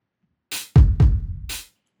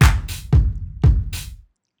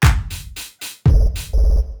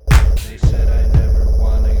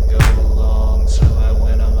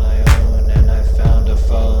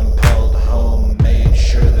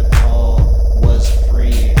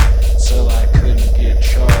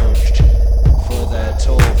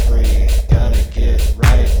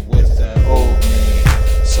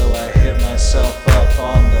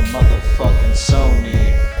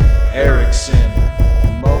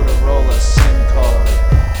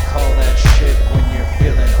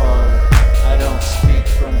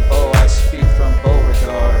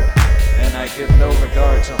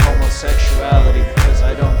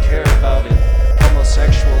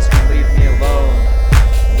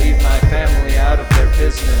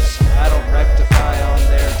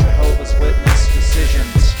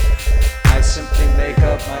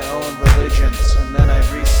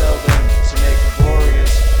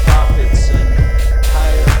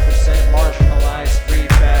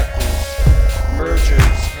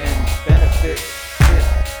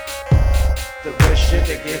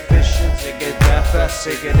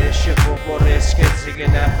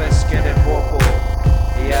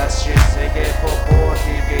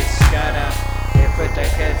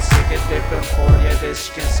different for you, this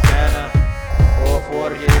can scanner. Or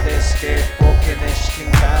for you, this get broken, this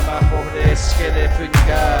can gamma, for this get it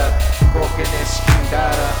fungar, broken, this can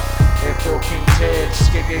gara. If broken tail,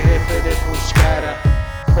 skiggy, if it pushkara.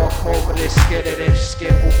 Fuck over this, get it, if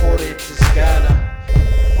skip, for it to scana.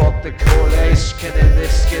 Fuck the collage, get it,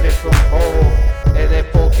 this get it from home. And they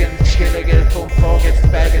fucking chill, get it from fog, it's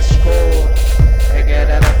bag of skull. I get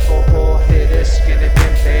out of football, hit this, get it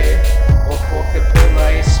in there. Or fuck the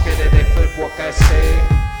police, get it, if it what I say.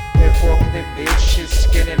 If fuck the bitch, it's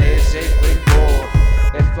skinning is a window.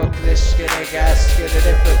 If fuck this skinny gas, get it,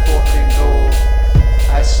 if it fucking go.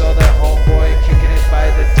 I saw the homeboy kicking it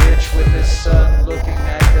by the ditch with his son looking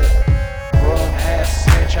at the grown ass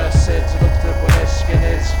snitch. I said, look to what his skin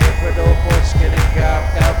is, get rid of what skinny got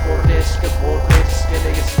for this, get bored with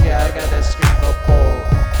skinny, I got a skin for Paul.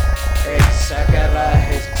 Exagara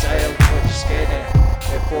his child for skinny.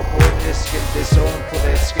 If for board his skin disown for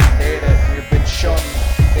their skin data, you've been shown.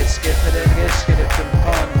 It's skipping and it's skinny from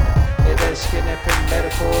pun. It is skinny from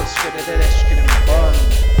medical, skinny, it is skinny fun.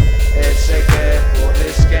 It's a good for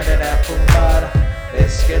this skinny that from bar.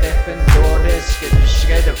 It's skinny from door, it's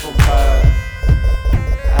skinny from bar.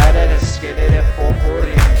 I did a skinny for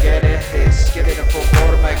body and get it. It's skinny for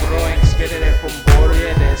board, my growing skinny from body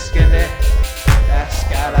and it's skinny. That's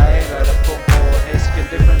got I got a from board, it's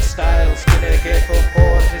different styles.